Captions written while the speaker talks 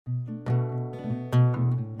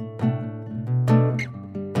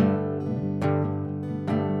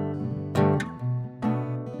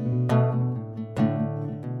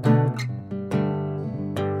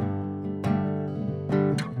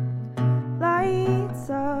lights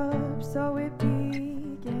up, so it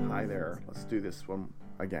begins. Hi there. Let's do this one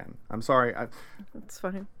again. I'm sorry. It's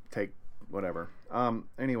fine. Take whatever.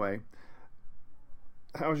 Anyway,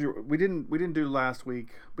 how's your? We didn't do last week.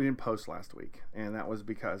 We didn't post last week, and that was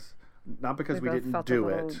because not because we didn't do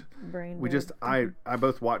it. We just I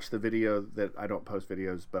both watched the video that I don't post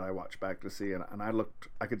videos, but I watched back to see, and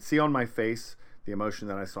I could see on my face the emotion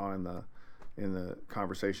that I saw in the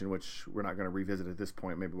conversation, which we're not going to revisit at this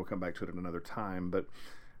point. Maybe we'll come back to it at another time, but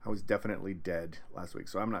I was definitely dead last week.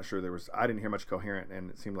 So I'm not sure I didn't hear much coherent, and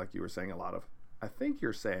it seemed like you were saying a lot of, I think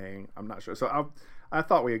you're saying, I'm not sure. So I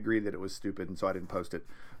thought we agreed that it was stupid, and so I didn't post it.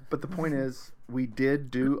 But the point is, we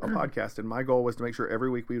did do a podcast, and my goal was to make sure every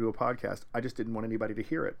week we do a podcast. I just didn't want anybody to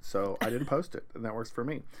hear it, so I didn't post it, and that works for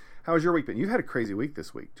me. How was your week been? You've had a crazy week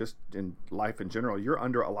this week, just in life in general. You're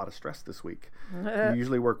under a lot of stress this week. You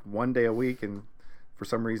usually work one day a week, and for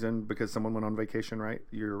some reason, because someone went on vacation, right?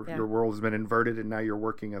 Your world has been inverted, and now you're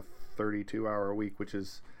working a 32-hour week, which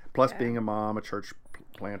is plus being a mom, a church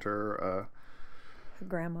planter, a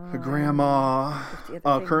grandma,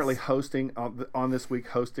 currently hosting on this week,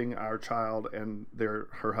 hosting our child and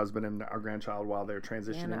her husband and our grandchild while they're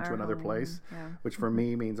transitioning to another place, which for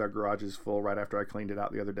me means our garage is full right after I cleaned it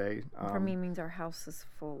out the other day. For me means our house is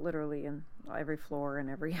full, literally, in every floor and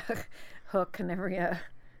every hook and every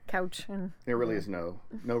couch. And there really is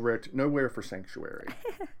nowhere for sanctuary.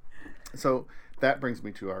 So that brings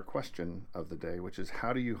me to our question of the day, which is,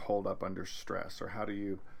 how do you hold up under stress, or how do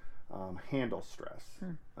you handle stress?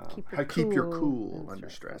 Keep your cool under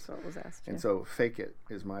stress. That's what was asked. And so fake it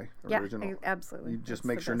is my original. Yeah, absolutely. You just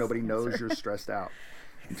make sure nobody knows you're stressed out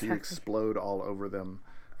until you explode all over them.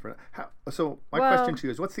 So my question to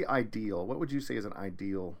you is, what's the ideal? What would you say is an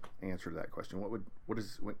ideal answer to that question?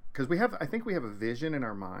 Because I think we have a vision in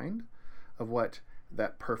our mind of what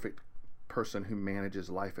that perfect person who manages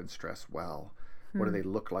life and stress well, what do they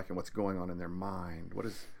look like, and what's going on in their mind? What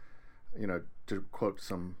is, to quote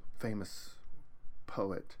some famous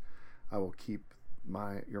poet, I will keep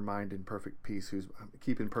your mind in perfect peace,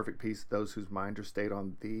 keep in perfect peace those whose minds are stayed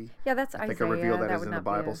on thee. Yeah, that's I think Isaiah. I revealed that is in the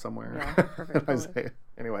Bible somewhere. Yeah, perfect. Isaiah.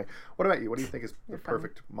 Anyway, what about you? What do you think is the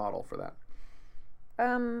perfect model for that?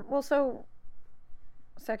 Well, so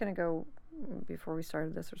a second ago, before we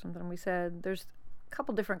started this or something, we said there's a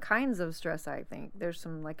couple different kinds of stress. I think there's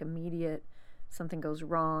some like immediate, something goes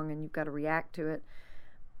wrong and you've got to react to it.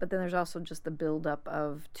 But then there's also just the buildup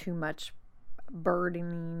of too much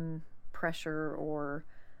burdening pressure or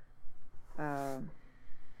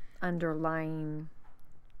underlying,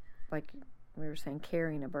 like we were saying,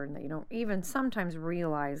 carrying a burden that you don't even sometimes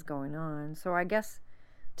realize going on. So I guess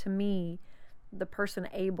to me, the person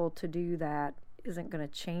able to do that isn't going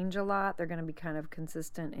to change a lot. They're going to be kind of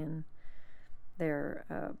consistent in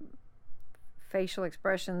their facial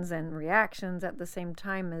expressions and reactions at the same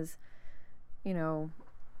time as,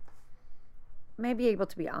 maybe able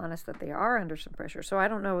to be honest that they are under some pressure. So I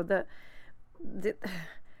don't know, it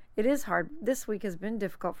is hard. This week has been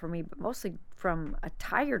difficult for me, but mostly from a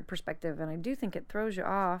tired perspective. And I do think it throws you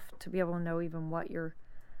off to be able to know even what you're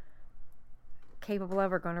capable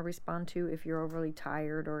of or going to respond to if you're overly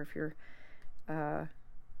tired, or if your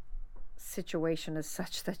situation is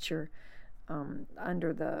such that you're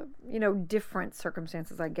under the, different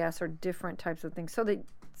circumstances, I guess, or different types of things. So that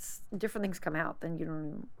different things come out than you don't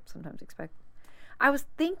even sometimes expect. I was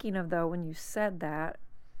thinking of, though, when you said that,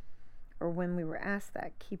 or when we were asked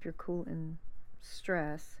that, keep your cool in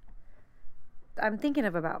stress, I'm thinking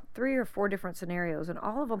of about 3 or 4 different scenarios, and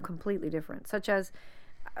all of them completely different, such as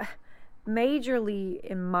majorly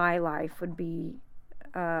in my life would be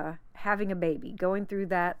having a baby, going through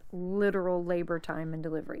that literal labor time and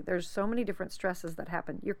delivery. There's so many different stresses that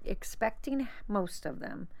happen. You're expecting most of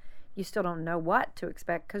them. You still don't know what to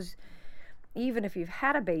expect, because even if you've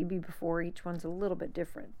had a baby before, each one's a little bit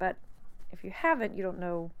different. But if you haven't, you don't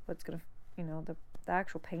know what's going to, the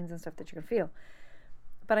actual pains and stuff that you're going to feel.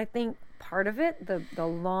 But I think part of it, the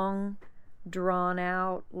long,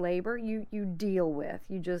 drawn-out labor, you deal with.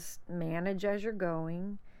 You just manage as you're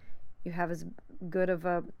going. You have as good of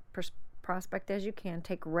a prospect as you can.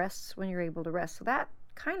 Take rests when you're able to rest. So that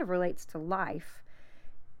kind of relates to life.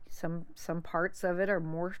 Some parts of it are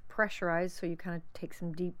more pressurized, so you kind of take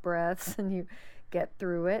some deep breaths and you get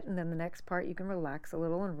through it, and then the next part you can relax a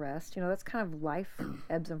little and rest. That's kind of life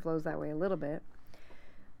ebbs and flows that way a little bit.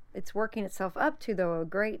 It's working itself up to, though, a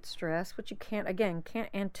great stress, which you can't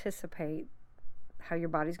anticipate how your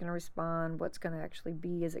body's going to respond, what's going to actually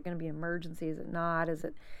be. Is it going to be an emergency? Is it not? Is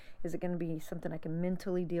it going to be something I can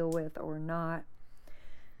mentally deal with or not?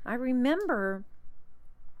 I remember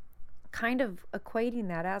kind of equating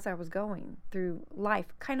that as I was going through life,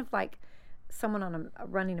 kind of like someone on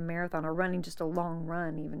running a marathon or running just a long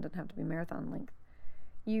run, even doesn't have to be marathon length.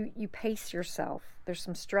 You pace yourself. There's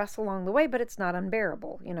some stress along the way, but it's not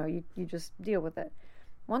unbearable. You just deal with it.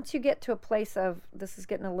 Once you get to a place of this is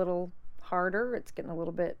getting a little harder, it's getting a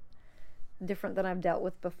little bit different than I've dealt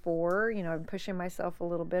with before, I'm pushing myself a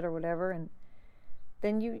little bit or whatever, and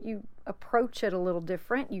then you approach it a little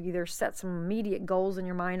different. You either set some immediate goals in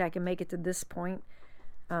your mind. I can make it to this point.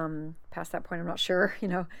 Past that point, I'm not sure.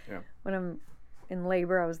 Yeah. When I'm in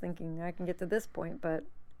labor, I was thinking I can get to this point, but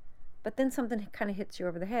then something kind of hits you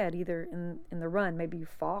over the head, either in the run. Maybe you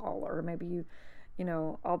fall, or maybe you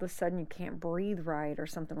all of a sudden you can't breathe right or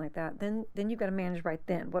something like that. Then you've got to manage right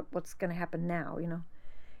then. What's going to happen now,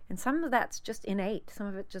 And some of that's just innate. Some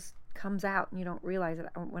of it just comes out and you don't realize it.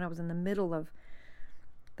 When I was in the middle of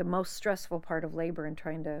the most stressful part of labor and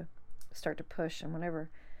trying to start to push and whatever,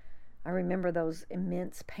 I remember those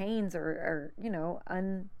immense pains or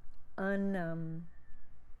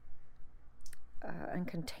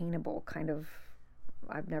uncontainable kind of,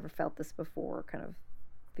 I've never felt this before kind of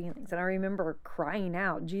feelings. And I remember crying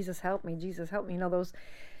out, Jesus help me, Jesus help me.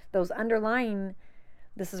 Those underlying,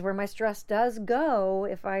 this is where my stress does go.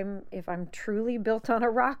 If I'm truly built on a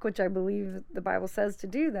rock, which I believe the Bible says to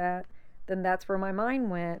do that, then that's where my mind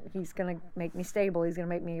went. He's going to make me stable. He's going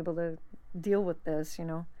to make me able to deal with this,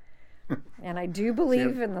 And I do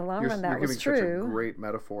believe in the long run that was true. You're giving such a great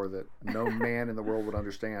metaphor that no man in the world would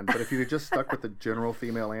understand. But if you had just stuck with the general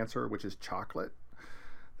female answer, which is chocolate,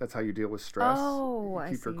 that's how you deal with stress. Oh,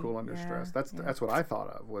 you keep her cool under stress. That's what I thought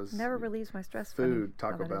of was never relieves my stress. Food,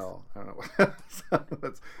 Taco Bell. I don't know.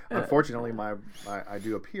 That's unfortunately I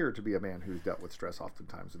do appear to be a man who's dealt with stress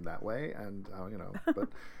oftentimes in that way, and but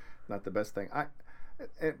not the best thing.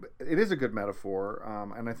 It is a good metaphor,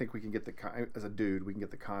 and I think we can get as a dude, we can get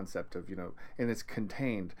the concept of, and it's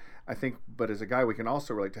contained, I think, but as a guy, we can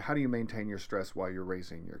also relate to how do you maintain your stress while you're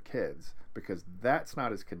raising your kids, because that's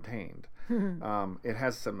not as contained. It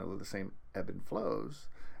has some of the same ebb and flows.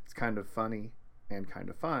 It's kind of funny and kind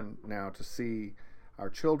of fun now to see our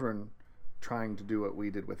children trying to do what we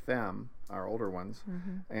did with them, our older ones,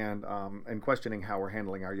 and questioning how we're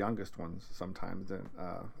handling our youngest ones sometimes. And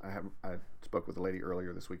I spoke with a lady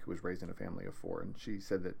earlier this week who was raised in a family of 4, and she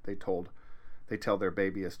said that they tell their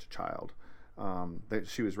babyest child that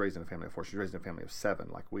she was raised in a family of 4. She was raised in a family of 7,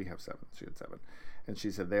 like we have 7. She had 7, and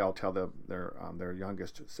she said they all tell their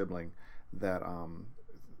youngest sibling that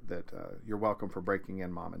you're welcome for breaking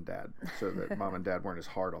in Mom and Dad, so that Mom and Dad weren't as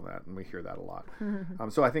hard on that, and we hear that a lot.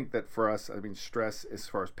 So I think that for us, stress as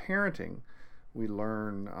far as parenting, we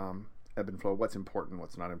learn ebb and flow, what's important,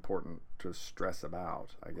 what's not important to stress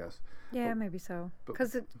about, I guess. Yeah, maybe so.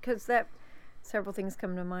 Because that several things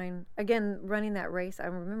come to mind. Again, running that race, I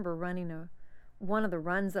remember running one of the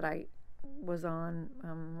runs that I was on,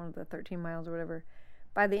 one of the 13 miles or whatever.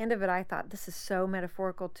 By the end of it, I thought this is so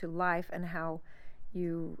metaphorical to life and how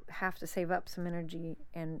you have to save up some energy,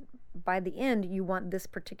 and by the end you want this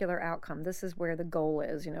particular outcome. This is where the goal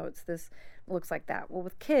is, it's this, looks like that. Well,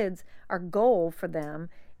 with kids, our goal for them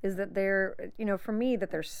is that they're, for me, that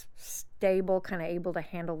they're stable, kind of able to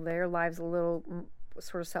handle their lives a little,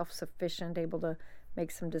 sort of self-sufficient, able to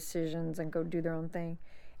make some decisions and go do their own thing.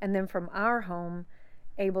 And then from our home,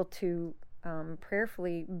 able to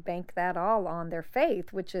prayerfully bank that all on their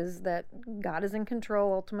faith, which is that God is in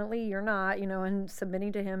control. Ultimately, you're not, and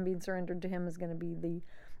submitting to Him, being surrendered to Him is going to be the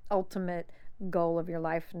ultimate goal of your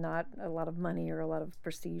life, not a lot of money or a lot of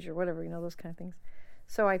prestige or whatever, those kind of things.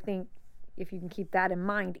 So I think if you can keep that in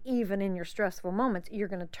mind, even in your stressful moments, you're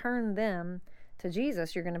going to turn them to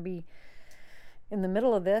Jesus. You're going to be in the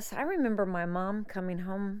middle of this. I remember my mom coming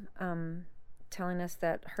home, telling us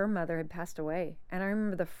that her mother had passed away. And I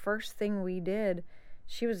remember the first thing we did,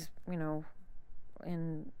 she was,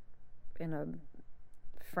 in a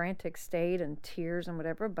frantic state and tears and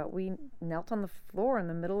whatever, but we knelt on the floor in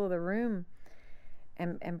the middle of the room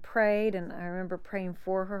and prayed. And I remember praying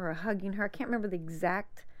for her or hugging her. I can't remember the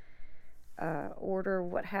exact order of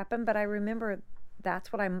what happened, but I remember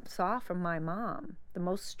that's what I saw from my mom. The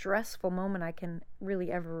most stressful moment I can really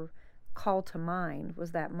ever call to mind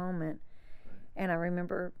was that moment. And I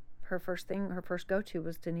remember her first go-to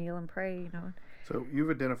was to kneel and pray, So you've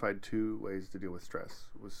identified 2 ways to deal with stress.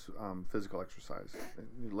 It was physical exercise,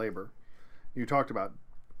 labor. You talked about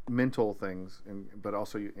mental things, but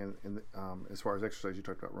also as far as exercise, you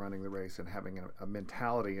talked about running the race and having a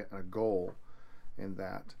mentality and a goal in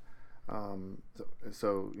that.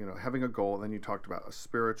 So having a goal, and then you talked about a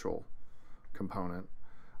spiritual component,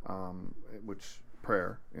 which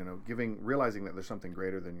prayer, realizing that there's something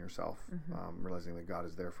greater than yourself, realizing that God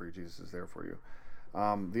is there for you, Jesus is there for you.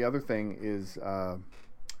 The other thing is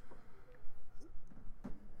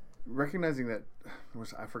recognizing that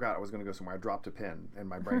I forgot I was going to go somewhere. I dropped a pen and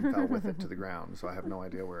my brain fell with it to the ground, so I have no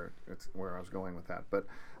idea where I was going with that. But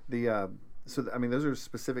those are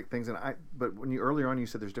specific things, but when earlier on you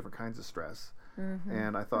said there's different kinds of stress,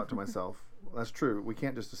 and I thought to myself, well, that's true. We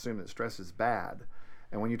can't just assume that stress is bad.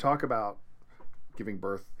 And when you talk about giving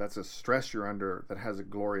birth, that's a stress you're under that has a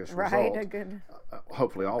glorious result. Right, a good.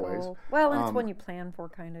 Hopefully, always. Goal. Well, it's when you plan for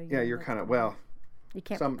kind of. Yeah, you're kind of You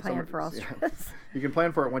can't plan for all stress. Yeah. You can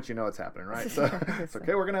plan for it once you know it's happening, right? So it's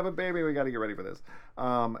okay. We're gonna have a baby. We got to get ready for this.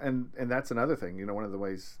 And that's another thing. One of the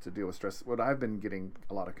ways to deal with stress. What I've been getting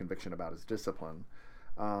a lot of conviction about is discipline.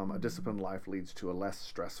 A disciplined life leads to a less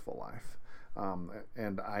stressful life.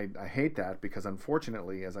 And I hate that because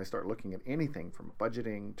unfortunately, as I start looking at anything from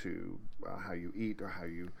budgeting to how you eat or how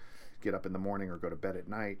you get up in the morning or go to bed at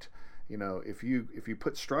night, if you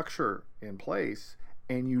put structure in place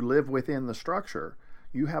and you live within the structure,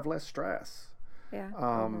 you have less stress. Yeah.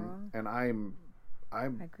 And I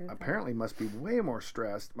apparently must be way more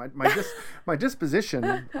stressed. My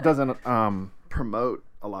disposition doesn't promote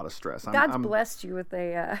a lot of stress. God's blessed you with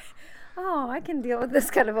I can deal with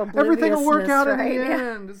this kind of obliviousness. Everything will work out right? in the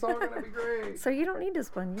end. It's all going to be great. So you don't need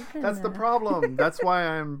discipline. You can. That's the problem. That's why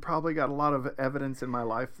I'm probably got a lot of evidence in my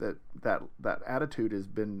life that attitude has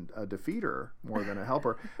been a defeater more than a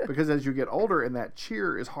helper. Because as you get older and that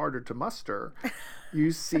cheer is harder to muster,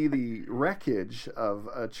 you see the wreckage of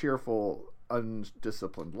a cheerful,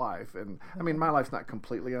 undisciplined life. And I mean, my life's not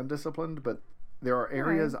completely undisciplined, but there are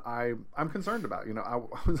areas I'm concerned about.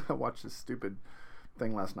 I watched this stupid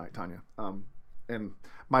thing last night, Tanya. And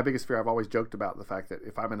my biggest fear, I've always joked about the fact that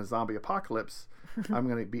if I'm in a zombie apocalypse, I'm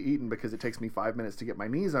going to be eaten because it takes me 5 minutes to get my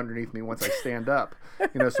knees underneath me once I stand up.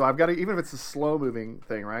 So I've got to, even if it's a slow moving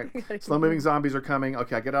thing, right? Slow moving zombies are coming.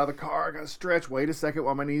 Okay, I get out of the car, I got to stretch, wait a second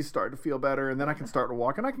while my knees start to feel better, and then I can start to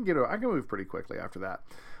walk, and I can move pretty quickly after that.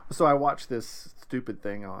 So I watched this stupid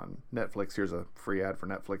thing on Netflix. Here's a free ad for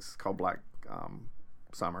Netflix called Black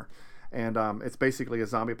Summer. And it's basically a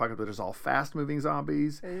zombie apocalypse, but there's all fast-moving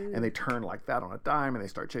zombies, and they turn like that on a dime, and they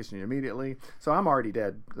start chasing you immediately. So I'm already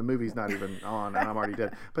dead. The movie's not even on, and I'm already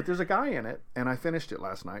dead. But there's a guy in it, and I finished it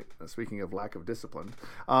last night, speaking of lack of discipline.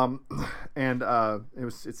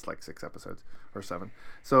 It's like 6 episodes or 7.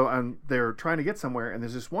 So they're trying to get somewhere, and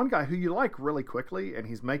there's this one guy who you like really quickly, and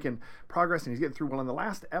he's making progress, and he's getting through. Well, in the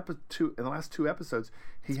last 2 episodes,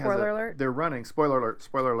 they're running. Spoiler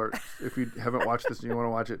alert. If you haven't watched this and you want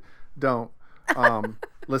to watch it, don't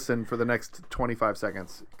listen for the next 25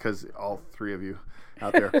 seconds because all 3 of you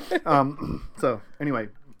out there. So anyway,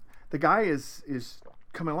 the guy is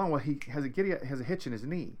coming along. Well, he has a hitch in his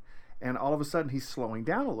knee, and all of a sudden he's slowing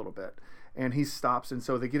down a little bit, and he stops, and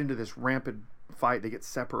so they get into this rampant fight. They get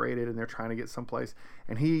separated, and they're trying to get someplace,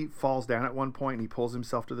 and he falls down at one point, and he pulls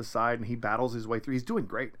himself to the side, and he battles his way through. He's doing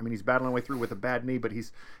great. I mean, he's battling his way through with a bad knee, but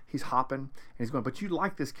he's hopping, and he's going, but you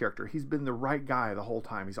like this character. He's been the right guy the whole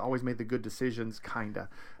time. He's always made the good decisions, kinda.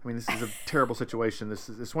 I mean, this is a terrible situation.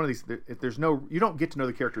 It's one of these, you don't get to know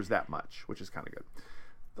the characters that much, which is kind of good.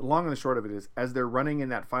 The long and the short of it is, as they're running in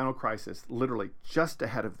that final crisis, literally just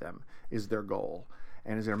ahead of them is their goal.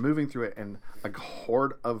 And as they're moving through it, and a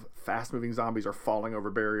horde of fast-moving zombies are falling over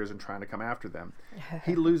barriers and trying to come after them,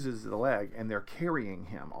 he loses the leg, and they're carrying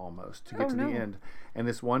him almost to get to the end. And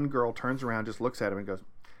this one girl turns around, just looks at him, and goes,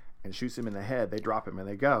 and shoots him in the head. They drop him, and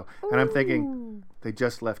they go. Ooh. And I'm thinking, they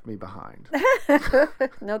just left me behind.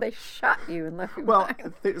 No, they shot you and left you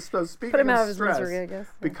behind. So speaking Put him out of of stress, his misery, I guess.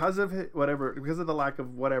 Because of the lack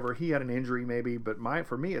of whatever, he had an injury maybe, but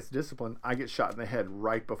for me, it's discipline. I get shot in the head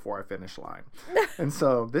right before I finish line. And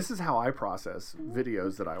so this is how I process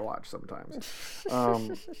videos that I watch sometimes.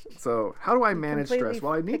 So how do I manage stress?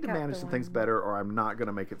 Well, I need to manage some things better, or I'm not going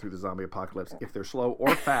to make it through the zombie apocalypse if they're slow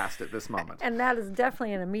or fast at this moment. And that is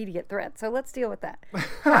definitely an immediate threat. So let's deal with that.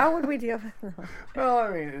 How would we deal with that? Well, I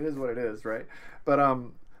mean, it is what it is, right? But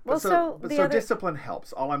discipline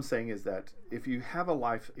helps. All I'm saying is that if you have a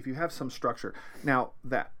life, if you have some structure, now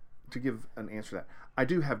that to give an answer to that, I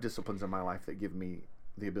do have disciplines in my life that give me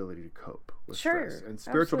the ability to cope with stress. And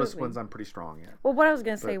spiritual disciplines I'm pretty strong in. Well, what I was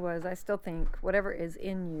going to say was, I still think whatever is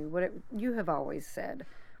in you, you have always said,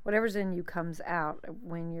 whatever's in you comes out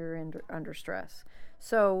when you're under stress.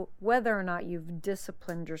 So whether or not you've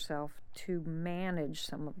disciplined yourself to manage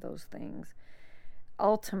some of those things,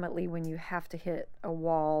 ultimately when you have to hit a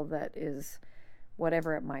wall that is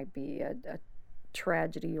whatever it might be, a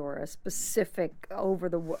tragedy or a specific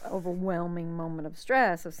overwhelming moment of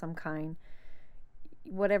stress of some kind,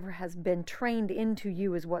 whatever has been trained into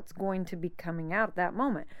you is what's going to be coming out at that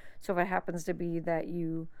moment. So if it happens to be that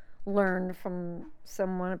you learned from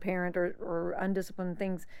someone, a parent or undisciplined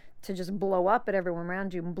things, to just blow up at everyone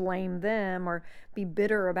around you and blame them or be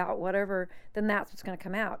bitter about whatever, then that's what's going to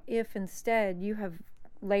come out. If instead you have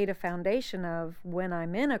laid a foundation of, when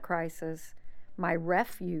I'm in a crisis, my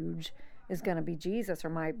refuge is going to be Jesus, or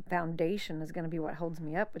my foundation is going to be what holds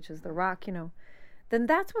me up, which is the rock, then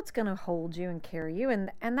that's what's going to hold you and carry you.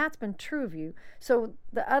 And that's been true of you. So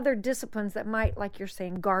the other disciplines that might, like you're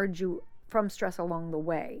saying, guard you from stress along the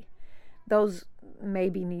way, those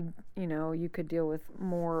maybe need, you could deal with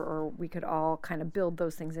more, or we could all kind of build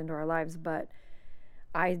those things into our lives. But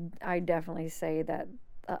I definitely say that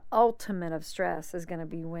the ultimate of stress is going to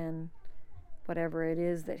be when whatever it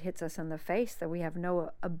is that hits us in the face that we have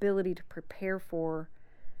no ability to prepare for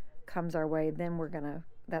comes our way. Then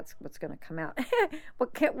that's what's going to come out.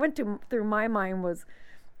 What went through my mind was,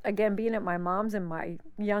 again, being at my mom's and my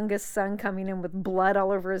youngest son coming in with blood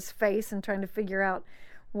all over his face and trying to figure out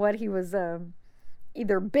what he was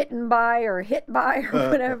either bitten by or hit by or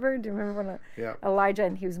whatever. Do you remember when Elijah,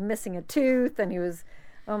 and he was missing a tooth, and he was,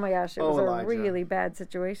 oh my gosh, it was Elijah. A really bad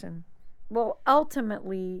situation. Well,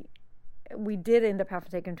 ultimately, we did end up having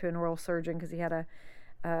to take him to an oral surgeon because he had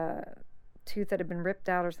a tooth that had been ripped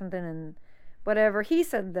out or something, and whatever. He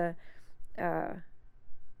said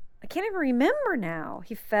I can't even remember now.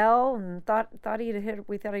 He fell and we thought he'd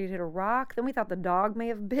hit a rock. Then we thought the dog may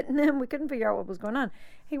have bitten him. We couldn't figure out what was going on.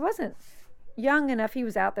 He wasn't young enough. He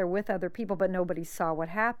was out there with other people, but nobody saw what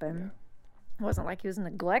happened. Yeah. It wasn't like he was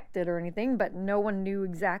neglected or anything, but no one knew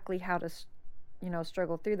exactly how to,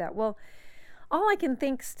 struggle through that. Well, all I can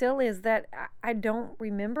think still is that I don't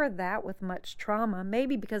remember that with much trauma.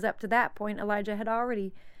 Maybe because up to that point, Elijah had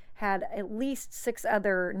already had at least 6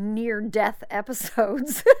 other near-death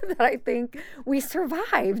episodes that I think we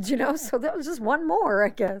survived, so that was just one more, I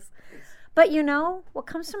guess. But what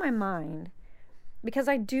comes to my mind, because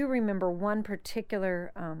I do remember one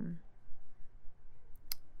particular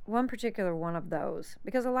one of those,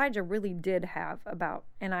 because Elijah really did have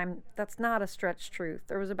that's not a stretched truth,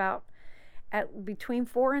 there was about between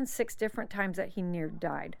 4 and 6 different times that he near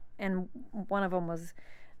died, and one of them was,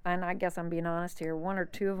 and I guess I'm being honest here, 1 or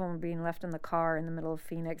 2 of them were being left in the car in the middle of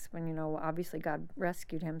Phoenix when, obviously God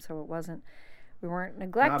rescued him, so we weren't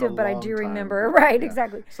neglected, but I do remember, right,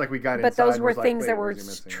 exactly. It's like we got but those were things that were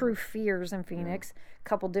true fears in Phoenix. A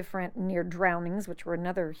couple different near drownings, which were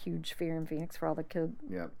another huge fear in Phoenix for all the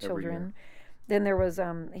children. Then there was,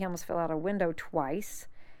 he almost fell out a window twice.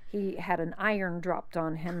 He had an iron dropped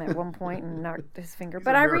on him at one point and knocked his finger.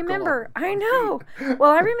 But I remember, I know.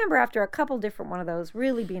 Well, I remember after a couple different one of those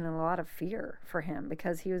really being in a lot of fear for him,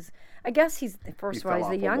 because he was, I guess he's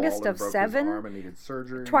the youngest of 7. His arm and needed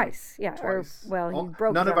surgery. Twice, yeah. Twice. He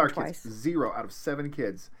broke none his of arm our twice. Kids, 0 out of 7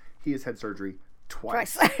 kids, he has had surgery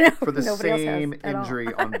twice. For the Nobody same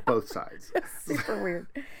injury on both sides. Super weird.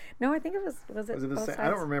 No, I think it was it the both same? sides? I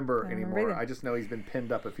don't remember anymore. I just know he's been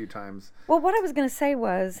pinned up a few times. Well, what I was going to say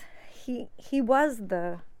was he was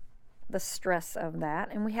the stress of that,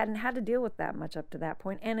 and we hadn't had to deal with that much up to that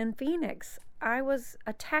point. And in Phoenix, I was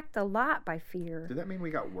attacked a lot by fear. Did that mean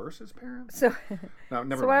we got worse as parents? So, no,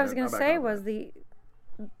 never so mind. what I was going to say was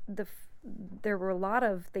there were a lot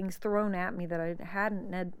of things thrown at me that I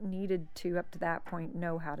hadn't needed to up to that point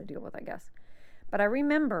know how to deal with, I guess. But I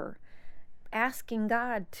remember asking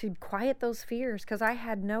God to quiet those fears, because I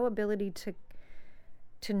had no ability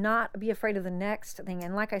to not be afraid of the next thing.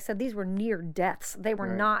 And like I said, these were near deaths. They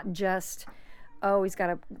were not just, he's got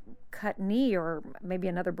a cut knee or maybe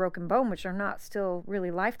another broken bone, which are not still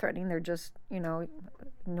really life-threatening. They're just,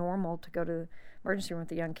 normal to go to the emergency room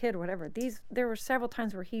with a young kid or whatever. There were several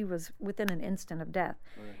times where he was within an instant of death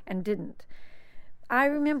and didn't. I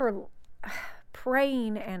remember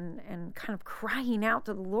praying and kind of crying out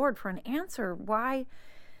to the Lord for an answer, why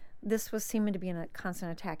this was seeming to be in a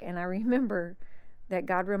constant attack. And I remember that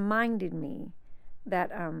God reminded me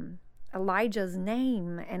that Elijah's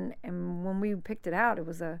name, and when we picked it out, it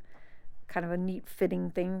was a kind of a neat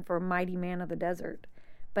fitting thing for mighty man of the desert,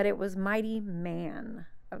 but it was mighty man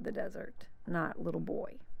of the desert, not little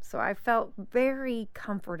boy. So I felt very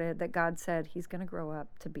comforted that God said, he's going to grow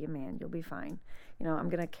up to be a man. You'll be fine. I'm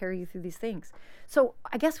going to carry you through these things. So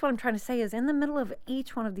I guess what I'm trying to say is, in the middle of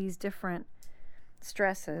each one of these different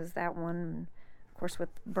stresses, that one, of course, with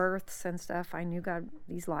births and stuff, I knew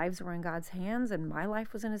these lives were in God's hands, and my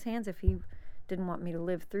life was in his hands. If he didn't want me to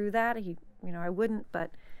live through that, I wouldn't,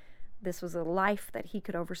 but this was a life that he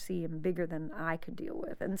could oversee and bigger than I could deal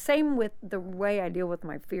with. And same with the way I deal with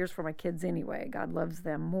my fears for my kids anyway. God loves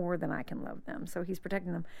them more than I can love them, so he's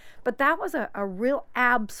protecting them. But that was a real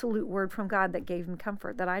absolute word from God that gave me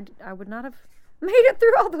comfort, that I would not have made it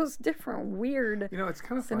through all those different weird it's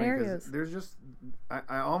kind of scenarios. Funny because there's just,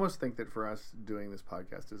 I almost think that for us doing this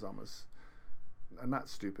podcast is almost, not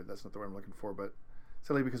stupid, that's not the word I'm looking for, but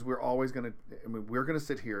silly, because we're always going to, we're going to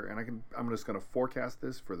sit here and I'm just going to forecast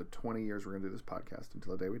this for the 20 years we're going to do this podcast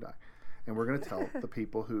until the day we die. And we're going to tell the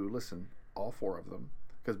people who listen, all 4 of them,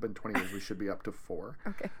 because it's been 20 years, we should be up to 4.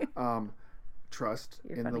 Okay. Trust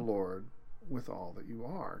You're in funny. the Lord with all that you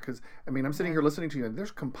are. Because, I'm sitting here listening to you, and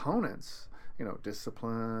there's components,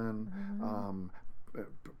 discipline,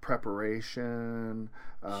 preparation.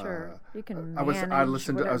 Sure. You can I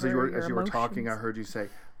listened to, as you were talking, I emotions. heard you say,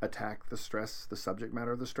 attack the stress, the subject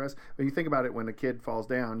matter of the stress. When you think about it, when a kid falls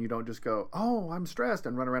down, you don't just go, "Oh, I'm stressed,"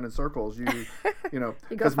 and run around in circles.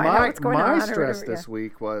 Because my stress this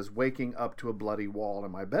week was waking up to a bloody wall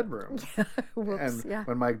in my bedroom. Whoops, and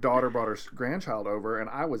when my daughter brought her grandchild over, and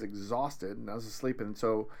I was exhausted and I was asleep, and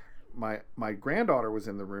so my granddaughter was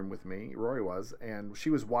in the room with me, Rory was, and she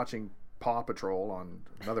was watching Paw Patrol on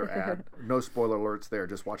another ad. No spoiler alerts there.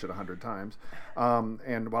 Just watch it 100 times.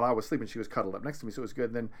 And while I was sleeping, she was cuddled up next to me, so it was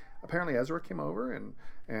good. And then apparently Ezra came over, and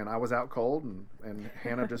I was out cold, and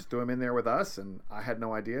Hannah just threw him in there with us, and I had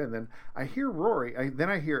no idea. And then I hear Rory. Then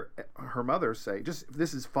I hear her mother say,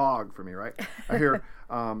 this is fog for me, right? I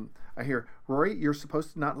hear Rory, you're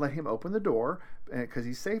supposed to not let him open the door because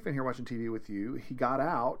he's safe in here watching TV with you. He got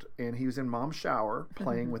out, and he was in Mom's shower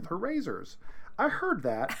playing with her razors. I heard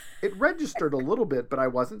that. It registered a little bit, but I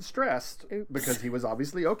wasn't stressed because he was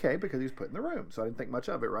obviously okay because he was put in the room. So I didn't think much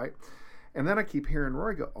of it, right? And then I keep hearing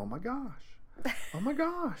Rory go, "Oh my gosh. Oh my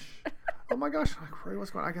gosh. Oh my gosh." I'm like, "Rory, what's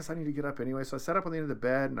going on? I guess I need to get up anyway." So I sat up on the end of the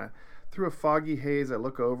bed, and through a foggy haze, I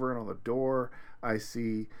look over, and on the door, I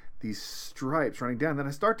see these stripes running down. Then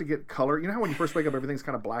I start to get color. You know how when you first wake up, everything's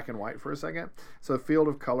kind of black and white for a second? So a field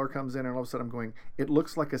of color comes in, and all of a sudden I'm going, it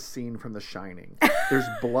looks like a scene from The Shining. There's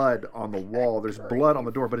blood on the wall. There's blood on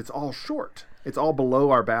the door, but it's all short. It's all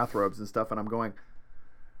below our bathrobes and stuff. And I'm going,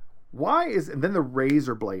 and then the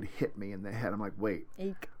razor blade hit me in the head. I'm like, wait,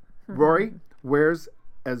 Eek. Rory, where's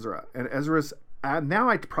Ezra? And Ezra's, now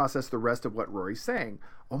I process the rest of what Rory's saying.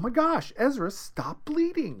 Oh my gosh, Ezra, stop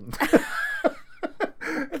bleeding.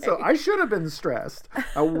 And so I should have been stressed.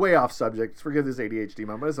 Way off subject. Forgive this ADHD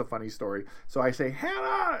moment, but it's a funny story. So I say,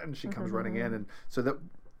 "Hannah," and she comes running in, and so that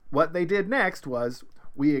what they did next was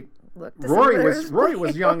Rory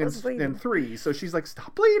was young and 3, so she's like,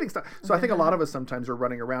 "Stop bleeding, stop." So I think a lot of us sometimes are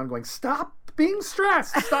running around going, "Stop being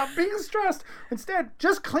stressed, stop being stressed." Instead,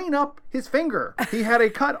 just clean up his finger. He had a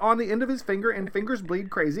cut on the end of his finger, and fingers bleed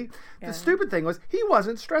crazy. Yeah. The stupid thing was he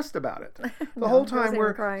wasn't stressed about it the whole time.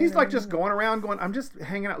 Where he's like just going around going, "I'm just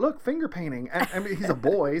hanging out. Look, finger painting." And, I mean, he's a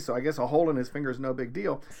boy, so I guess a hole in his finger is no big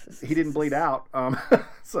deal. He didn't bleed out,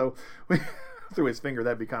 so through his finger,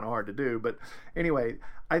 that'd be kind of hard to do. But anyway,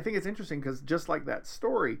 I think it's interesting because just like that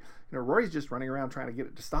story, Rory's just running around trying to get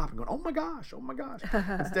it to stop and going, "Oh my gosh, oh my gosh."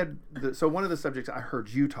 Instead, so one of the subjects I heard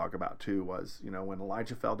you talk about too was, when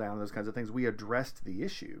Elijah fell down, those kinds of things, we addressed the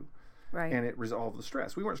issue. Right. And it resolved the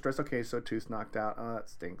stress. We weren't stressed. Okay, so tooth knocked out. Oh, that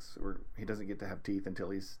stinks. He doesn't get to have teeth until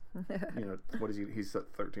he's, what is he? He's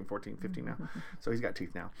 13, 14, 15 now. So he's got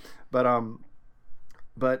teeth now.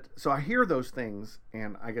 But so I hear those things,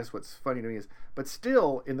 and I guess what's funny to me is, but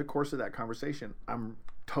still in the course of that conversation, I'm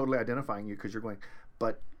totally identifying you because you're going,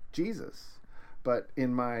 "But Jesus." But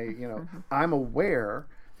in my, I'm aware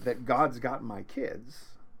that God's got my kids.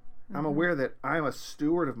 I'm aware that I'm a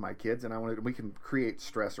steward of my kids, and we can create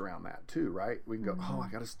stress around that too, right? We can go, "Oh, I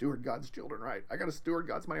got to steward God's children, right? I got to steward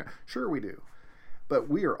God's money." Sure, we do. But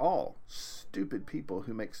we are all stupid people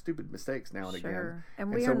who make stupid mistakes now and again.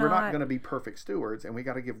 And so we're not going to be perfect stewards, and we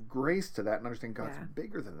got to give grace to that and understand God's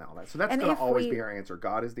bigger than all that. So that's going to always be our answer.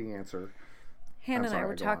 God is the answer. Hannah and I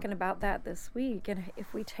were talking about that this week, and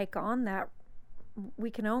if we take on that, we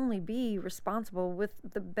can only be responsible with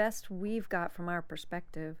the best we've got from our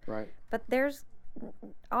perspective. Right. But there's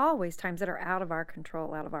always times that are out of our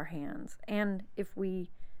control, out of our hands. And if we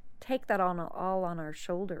take that all on our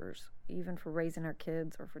shoulders, even for raising our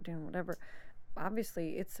kids or for doing whatever,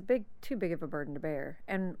 obviously it's too big of a burden to bear.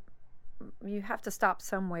 And you have to stop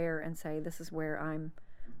somewhere and say, this is where I'm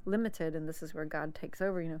limited and this is where God takes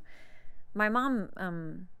over. My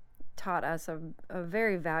mom taught us a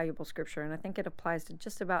very valuable scripture, and I think it applies to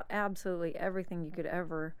just about absolutely everything you could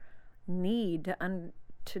ever need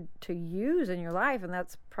to use in your life, and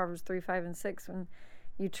that's Proverbs 3, 5, and 6, when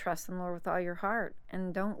you trust in the Lord with all your heart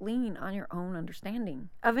and don't lean on your own understanding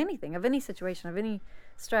of anything, of any situation, of any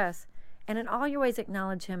stress. And in all your ways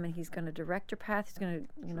acknowledge Him, and He's going to direct your path. He's going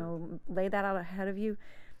to, lay that out ahead of you.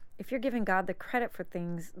 If you're giving God the credit for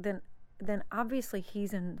things, then then obviously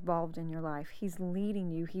he's involved in your life. He's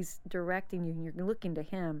leading you. He's directing you. And you're looking to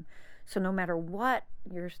him. So no matter what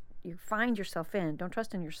you find yourself in, don't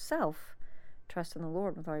trust in yourself. Trust in the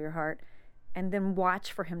Lord with all your heart. And then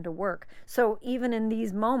watch for him to work. So even in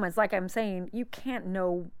these moments, like I'm saying, you can't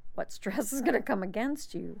know what stress is going to come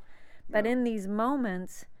against you. But in these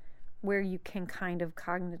moments where you can kind of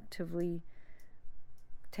cognitively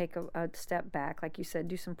take a step back, like you said,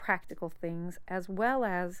 do some practical things, as well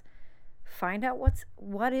as find out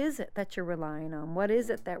what is it that you're relying on? What is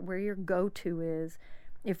it that where your go-to is?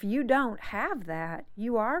 If you don't have that,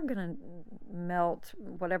 you are going to melt,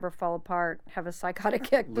 whatever, fall apart, have a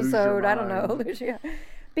psychotic episode, I don't know,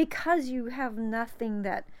 because you have nothing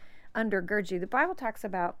that undergirds you. The Bible talks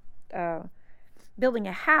about building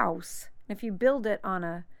a house. If you build it on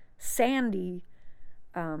a sandy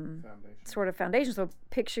sort of foundation, so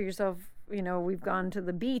picture yourself, we've gone to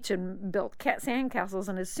the beach and built sandcastles,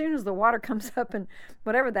 and as soon as the water comes up and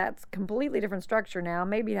whatever, that's completely different structure now.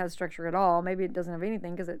 Maybe it has structure at all. Maybe it doesn't have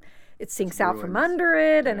anything because it sinks out from under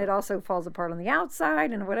it, and it also falls apart on the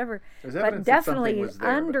outside and whatever. But definitely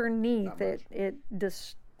underneath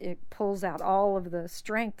it pulls out all of the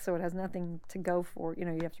strength, so it has nothing to go for. You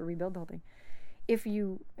have to rebuild the whole thing. If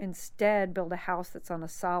you instead build a house that's on a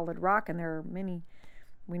solid rock, and there are many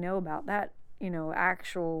we know about that,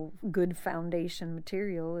 actual good foundation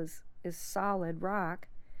material is solid rock.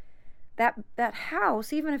 That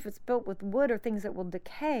house, even if it's built with wood or things that will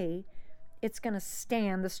decay, it's going to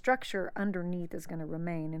stand. The structure underneath is going to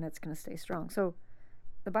remain, and it's going to stay strong. So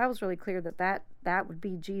the Bible's really clear that would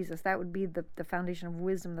be Jesus. That would be the foundation of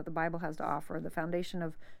wisdom that the Bible has to offer, the foundation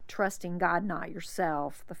of trusting God, not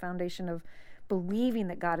yourself, the foundation of believing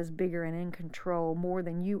that God is bigger and in control more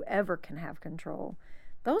than you ever can have control.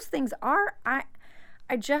 Those things are, I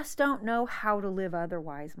just don't know how to live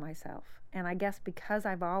otherwise myself. And I guess because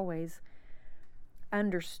I've always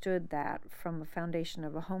understood that from a foundation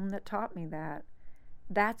of a home that taught me that,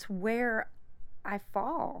 that's where I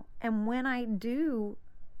fall. And when I do,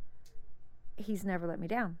 he's never let me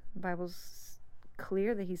down. The Bible's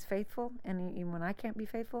clear that he's faithful, and even when I can't be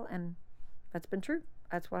faithful, and that's been true.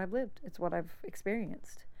 That's what I've lived. It's what I've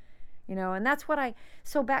experienced. And that's what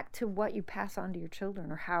so back to what you pass on to your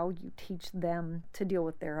children, or how you teach them to deal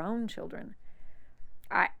with their own children.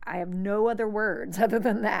 I have no other words other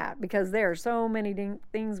than that, because there are so many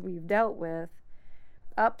things we've dealt with,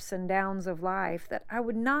 ups and downs of life, that I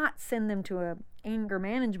would not send them to a anger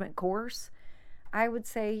management course. I would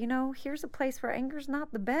say, here's a place where anger's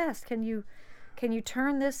not the best. Can you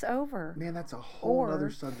turn this over? Man, that's a whole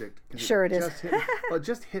other subject. Sure it is. It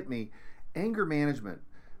just hit me. Anger management.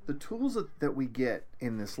 The tools that we get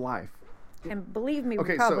in this life. And believe me,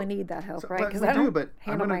 we probably need that help, right? Because I don't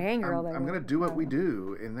handle my anger all that way. I'm going to do what we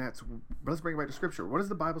do, and let's bring it back to Scripture. What does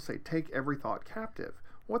the Bible say? Take every thought captive.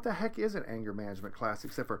 What the heck is an anger management class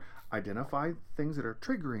except for identify things that are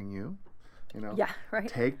triggering you? Yeah, right.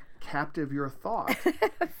 Take captive your thought.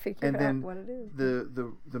 Figure out what it is.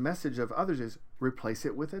 The message of others is replace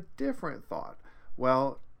it with a different thought.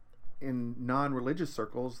 Well, in non-religious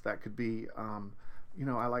circles, that could be,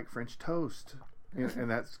 I like French toast,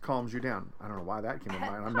 and that calms you down. I don't know why that came to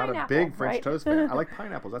mind. I'm not a big French toast fan. I like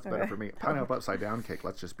pineapples. That's better for me. Pineapple upside down cake.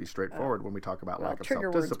 Let's just be straightforward when we talk about lack of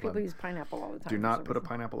self-discipline. People use pineapple all the time. Do not put a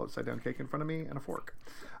pineapple upside down cake in front of me and a fork.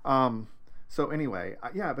 So anyway,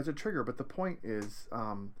 but it's a trigger. But the point is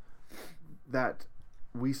that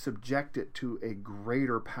we subject it to a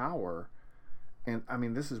greater power. And I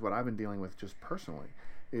mean, this is what I've been dealing with just personally,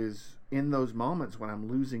 is in those moments when I'm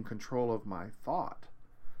losing control of my thought,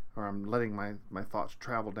 or I'm letting my thoughts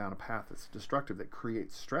travel down a path that's destructive, that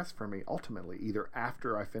creates stress for me ultimately, either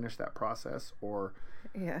after I finish that process or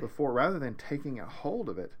before, rather than taking a hold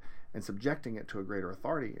of it and subjecting it to a greater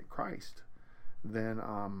authority in Christ, then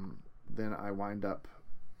I wind up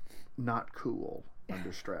not cool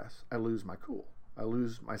under stress. I lose my cool. I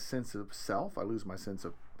lose my sense of self. I lose my sense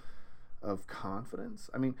of confidence.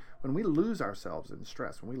 I mean, when we lose ourselves in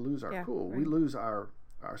stress, when we lose our cool, we lose our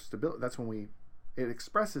stability. That's when it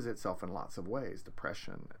expresses itself in lots of ways: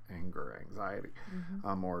 depression, anger, anxiety,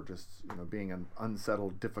 or just being an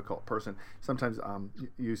unsettled, difficult person. Sometimes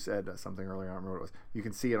you said something earlier. I don't remember what it was. You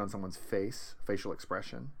can see it on someone's face, facial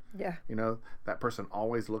expression. Yeah. That person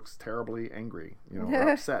always looks terribly angry,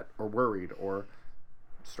 or upset, or worried, or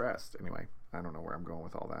stressed. Anyway, I don't know where I'm going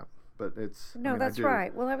with all that. But it's that's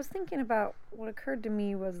right. Well, I was thinking about what occurred to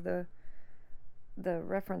me was the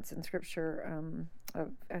reference in Scripture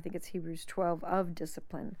of, I think it's Hebrews 12, of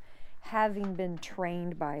discipline, having been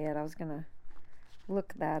trained by it. I was gonna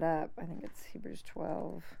look that up. I think it's Hebrews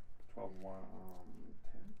 12.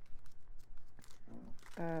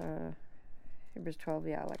 12:1, Hebrews 12,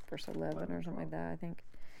 yeah, like verse 11 or something like that, I think.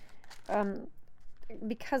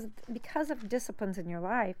 Because of disciplines in your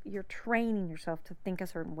life, you're training yourself to think a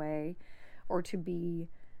certain way, or to be,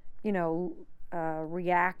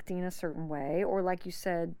 reacting a certain way, or like you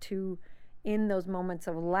said, to, in those moments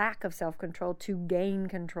of lack of self-control, to gain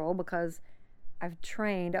control, because I've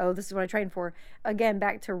trained, this is what I trained for. Again,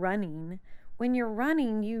 back to running. When you're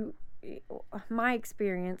running, my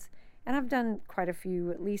experience, and I've done quite a few,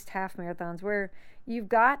 at least half marathons, where you've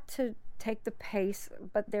got to take the pace,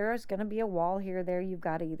 but there's going to be a wall here or there you've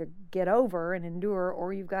got to either get over and endure,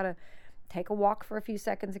 or you've got to take a walk for a few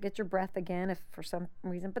seconds to get your breath again if for some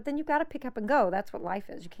reason, but then you've got to pick up and go. That's what life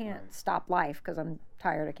is. You can't stop life because I'm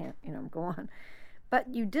tired, I can't, go on.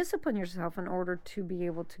 But you discipline yourself in order to be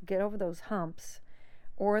able to get over those humps,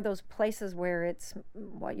 or those places where it's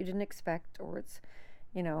what you didn't expect, or it's,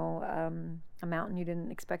 a mountain you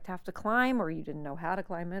didn't expect to have to climb, or you didn't know how to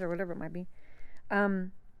climb it, or whatever it might be.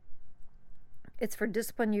 It's for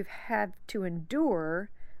discipline you've had to endure,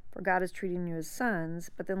 for God is treating you as sons.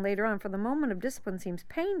 But then later on, for the moment of discipline seems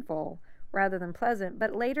painful rather than pleasant,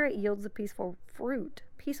 but later it yields the peaceful fruit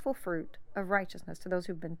of righteousness to those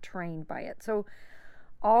who've been trained by it. So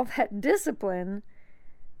all that discipline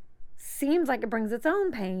seems like it brings its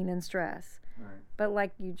own pain and stress. Right. But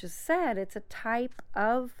like you just said, it's a type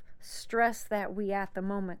of stress that we at the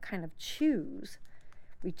moment kind of choose.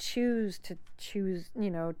 We choose to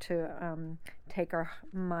take our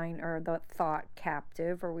mind or the thought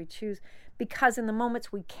captive, or we choose, because in the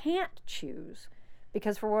moments we can't choose,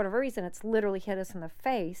 because for whatever reason it's literally hit us in the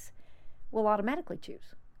face, we'll automatically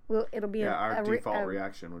choose. It'll be our default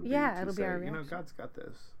reaction would be it'll say, be our reaction. God's got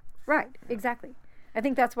this. Right, exactly. I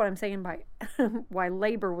think that's what I'm saying by why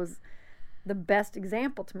labor was the best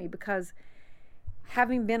example to me, because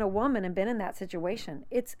having been a woman and been in that situation,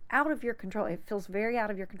 it's out of your control. It feels very out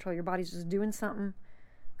of your control. Your body's just doing something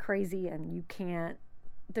crazy and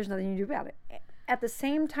there's nothing you can do about it. At the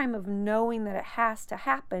same time of knowing that it has to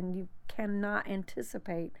happen, you cannot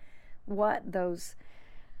anticipate what those,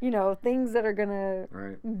 things that are going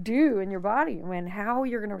to do in your body and how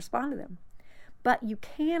you're going to respond to them. But you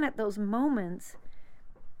can, at those moments,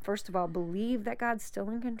 first of all, believe that God's still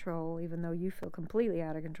in control, even though you feel completely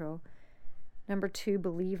out of control. Number 2,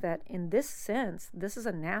 believe that in this sense, this is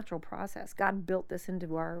a natural process. God built this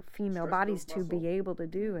into our female bodies to be able to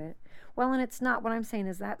do it. Well, and it's not, what I'm saying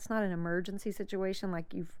is that's not an emergency situation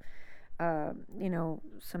like you've,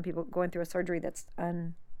 some people going through a surgery that's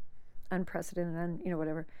unprecedented,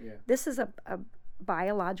 whatever. Yeah. This is a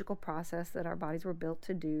biological process that our bodies were built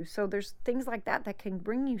to do. So there's things like that can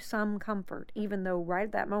bring you some comfort, even though right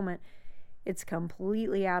at that moment it's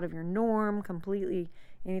completely out of your norm, completely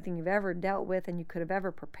anything you've ever dealt with and you could have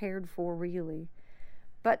ever prepared for, really.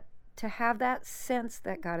 But to have that sense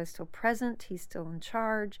that God is still present, He's still in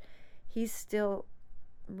charge, He's still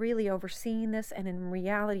really overseeing this, and in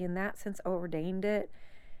reality, in that sense, ordained it,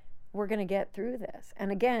 we're going to get through this.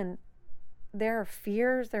 And again, there are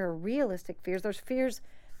fears, there are realistic fears. There's fears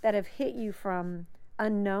that have hit you from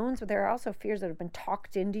unknowns, but there are also fears that have been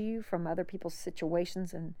talked into you from other people's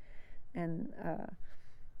situations and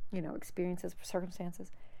experiences,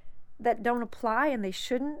 circumstances that don't apply, and they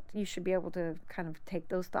shouldn't. You should be able to kind of take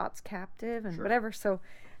those thoughts captive and whatever. So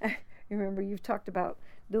you remember you've talked about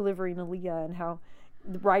delivering Aaliyah and how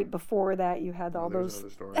right before that you had all those.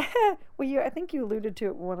 Well, I think you alluded to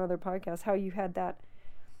it in one other podcast, how you had that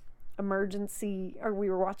emergency, or you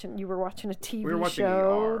were watching a TV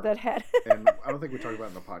show ER, that had and I don't think we talked about it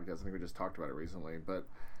in the podcast. I think we just talked about it recently, but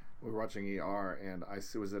we were watching ER, and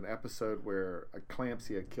it was an episode where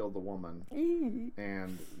eclampsia killed the woman,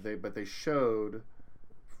 and they showed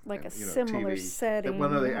like a similar TV, setting.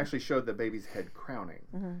 They actually showed the baby's head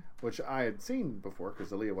crowning, which I had seen before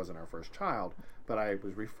because Aaliyah wasn't our first child, but I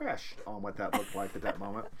was refreshed on what that looked like at that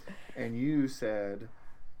moment. And you said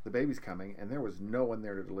the baby's coming, and there was no one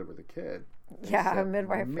there to deliver the kid. Yeah, our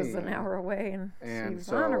midwife was an hour away, and she was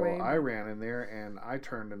so on her way. I ran in there, and I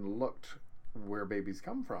turned and looked where babies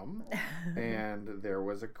come from, and there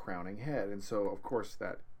was a crowning head. And so, of course,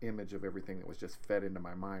 that image of everything that was just fed into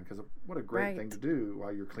my mind, because what a great thing to do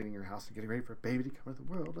while you're cleaning your house and getting ready for a baby to come into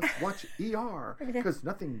the world. Let's watch ER, because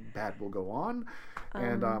nothing bad will go on.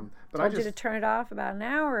 And but I told you to turn it off about an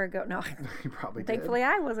hour ago. No, you probably thankfully did.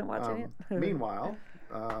 I wasn't watching it. Meanwhile,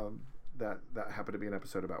 that happened to be an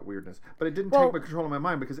episode about weirdness, but it didn't take control of my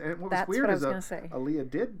mind, because what was weird is Aaliyah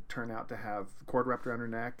did turn out to have cord wrapped around her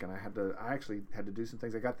neck, and I actually had to do some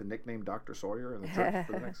things. I got the nickname Dr. Sawyer in the church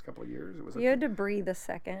for the next couple of years. You had to breathe a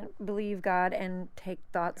second, believe God, and take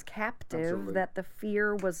thoughts captive. Absolutely. That the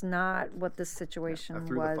fear was not what this situation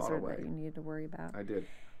was, or that you needed to worry about. I did.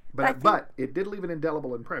 But it did leave an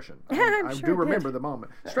indelible impression. I do remember the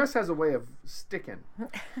moment. Stress has a way of sticking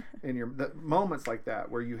in the moments like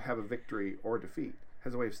that where you have a victory or defeat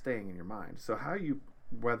has a way of staying in your mind. So how you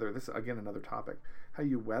weather this, again, another topic, how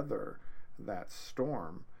you weather that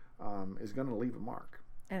storm is going to leave a mark.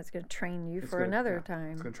 And it's going to train you for another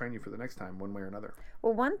time. It's going to train you for the next time, one way or another.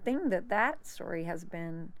 Well, one thing that story has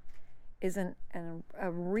been is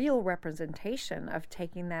a real representation of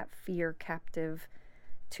taking that fear captive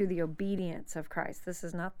to the obedience of Christ. This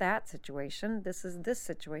is not that situation. This is this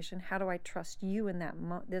situation. How do I trust you in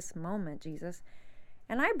this moment, Jesus?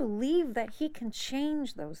 And I believe that he can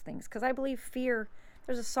change those things, because I believe fear,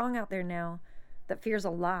 there's a song out there now that fear's a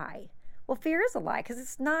lie. Well, fear is a lie because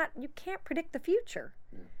it's not, you can't predict the future.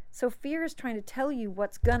 Yeah. So fear is trying to tell you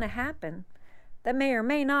what's going to happen that may or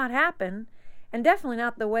may not happen, and definitely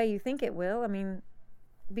not the way you think it will. I mean,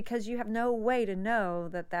 because you have no way to know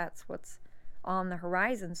that that's what's on the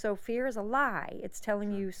horizon. So fear is a lie. It's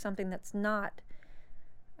telling you something that's not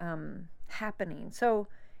happening. So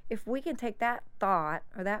if we can take that thought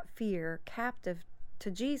or that fear captive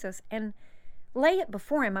to Jesus and lay it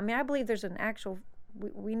before him, I mean, I believe there's an actual,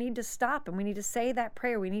 we need to stop and we need to say that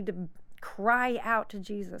prayer. We need to cry out to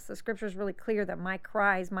Jesus. The scripture is really clear that my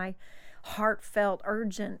cries, my heartfelt,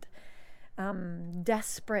 urgent,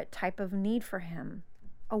 desperate type of need for him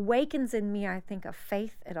awakens in me, I think, a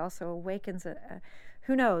faith. It also awakens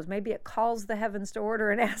who knows, maybe it calls the heavens to order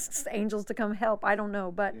and asks the angels to come help. I don't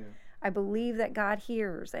know, but I believe that God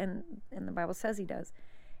hears, and the Bible says he does,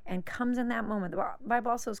 and comes in that moment. The Bible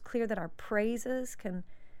also is clear that our praises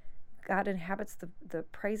God inhabits the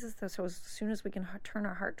praises. So as soon as we can turn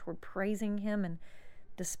our heart toward praising him and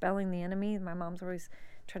dispelling the enemy, my mom's always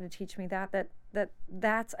tried to teach me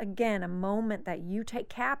that's again a moment that you take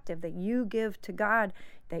captive, that you give to God,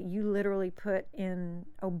 that you literally put in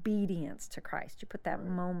obedience to Christ. You put that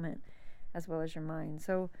moment as well as your mind.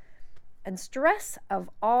 So, and stress of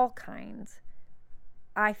all kinds,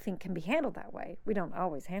 I think, can be handled that way. We don't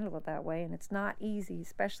always handle it that way, and it's not easy,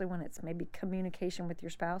 especially when it's maybe communication with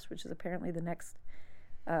your spouse, which is apparently the next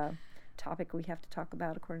topic we have to talk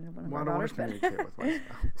about, according to one of our daughters. I don't want to communicate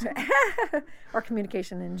with my spouse. Or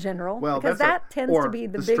communication in general. Well, because that tends to be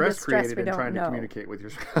the biggest stress we don't know. Trying to communicate with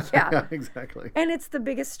your spouse. Yeah, exactly. And it's the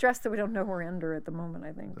biggest stress that we don't know we're under at the moment,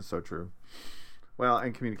 I think. That's so true. Well,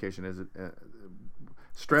 and communication is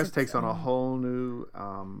stress takes on a whole new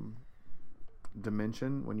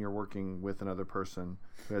dimension when you're working with another person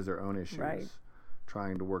who has their own issues. Right.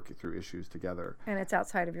 Trying to work through issues together. And it's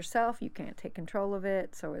outside of yourself. You can't take control of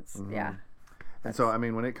it. So it's, And so, I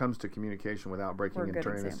mean, when it comes to communication, without breaking and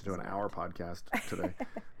turning this into an hour podcast today,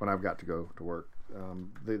 when I've got to go to work,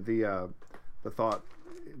 the thought,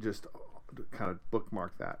 just kind of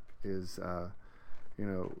bookmark that, is,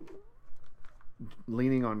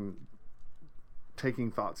 leaning on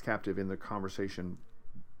taking thoughts captive in the conversation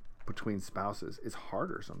between spouses is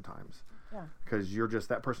harder sometimes. Yeah. Because you're just,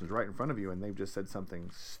 that person's right in front of you and they've just said something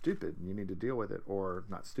stupid and you need to deal with it, or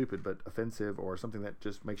not stupid, but offensive, or something that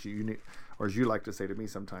just makes you unique. Or as you like to say to me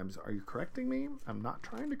sometimes, are you correcting me? I'm not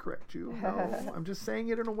trying to correct you. No, I'm just saying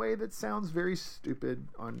it in a way that sounds very stupid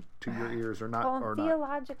to your ears, or not. Well, or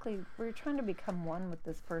theologically, we're trying to become one with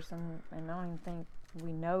this person, and I don't even think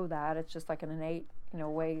we know that. It's just like an innate,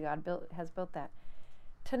 way God has built that.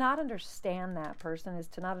 To not understand that person is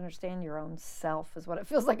to not understand your own self, is what it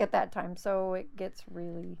feels like at that time. So it gets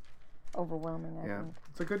really overwhelming, I think.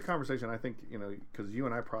 It's a good conversation, I think, because you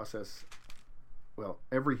and I process,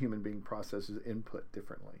 every human being processes input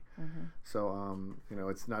differently. Mm-hmm. So,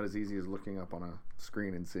 it's not as easy as looking up on a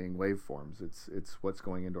screen and seeing waveforms. It's what's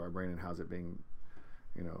going into our brain and how's it being,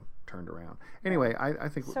 turned around. Anyway, I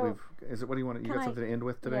think what do you want? You got something to end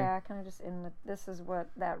with today? Yeah, can I just end with, this is what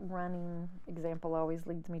that running example always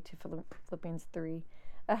leads me to, Philippians 3.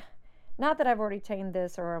 Not that I've already attained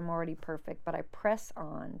this or I'm already perfect, but I press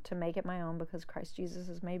on to make it my own, because Christ Jesus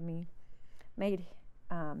has made me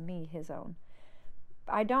his own.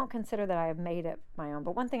 I don't consider that I have made it my own,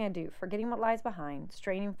 but one thing I do, forgetting what lies behind,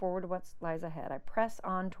 straining forward to what lies ahead, I press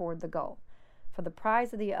on toward the goal, for the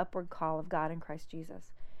prize of the upward call of God in Christ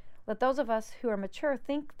Jesus. Let those of us who are mature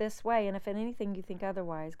think this way, and if in anything you think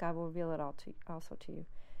otherwise, God will reveal it also to you.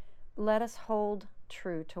 Let us hold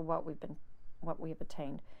true to what we have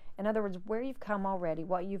attained. In other words, where you've come already,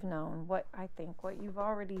 what you've known, what you've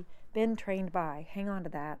already been trained by, hang on to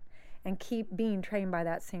that, and keep being trained by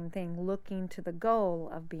that same thing, looking to the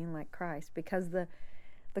goal of being like Christ, because the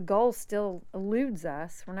goal still eludes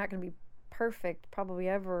us. We're not going to be perfect probably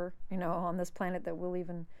ever, on this planet that we'll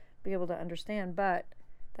even be able to understand, but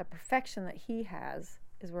that perfection that he has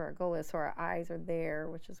is where our goal is. So our eyes are there,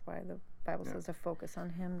 which is why the Bible says to focus on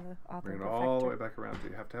Him, the author Bring and it perfecter. all the way back around to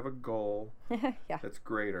you have to have a goal that's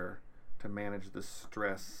greater to manage the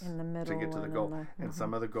stress in the middle to get to the goal. And mm-hmm.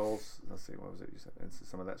 some of the goals, let's see, what was it you said? And so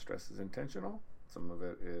some of that stress is intentional. Some of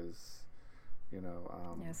it is,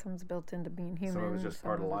 some's built into being human. Some of it's just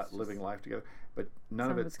part of living life together. But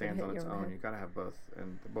none of it stands on its own. Head. You got to have both.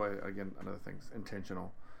 And boy, again, another thing's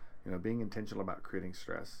intentional. Being intentional about creating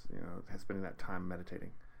stress. Spending that time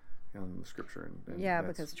meditating in the Scripture. And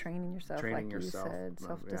because training yourself, like you said,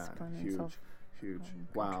 self-discipline and huge.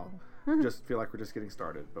 Wow. Just feel like we're just getting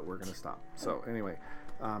started, but we're going to stop. So anyway,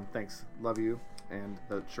 thanks. Love you. And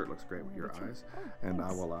the shirt looks great with your eyes. And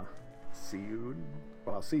thanks. I will see you.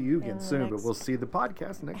 Well, I'll see you again soon, but we'll see the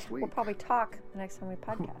podcast next week. We'll probably talk the next time we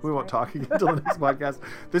podcast. We won't talk again until the next podcast.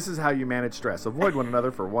 This is how you manage stress. Avoid one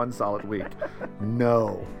another for one solid week.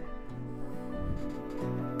 No.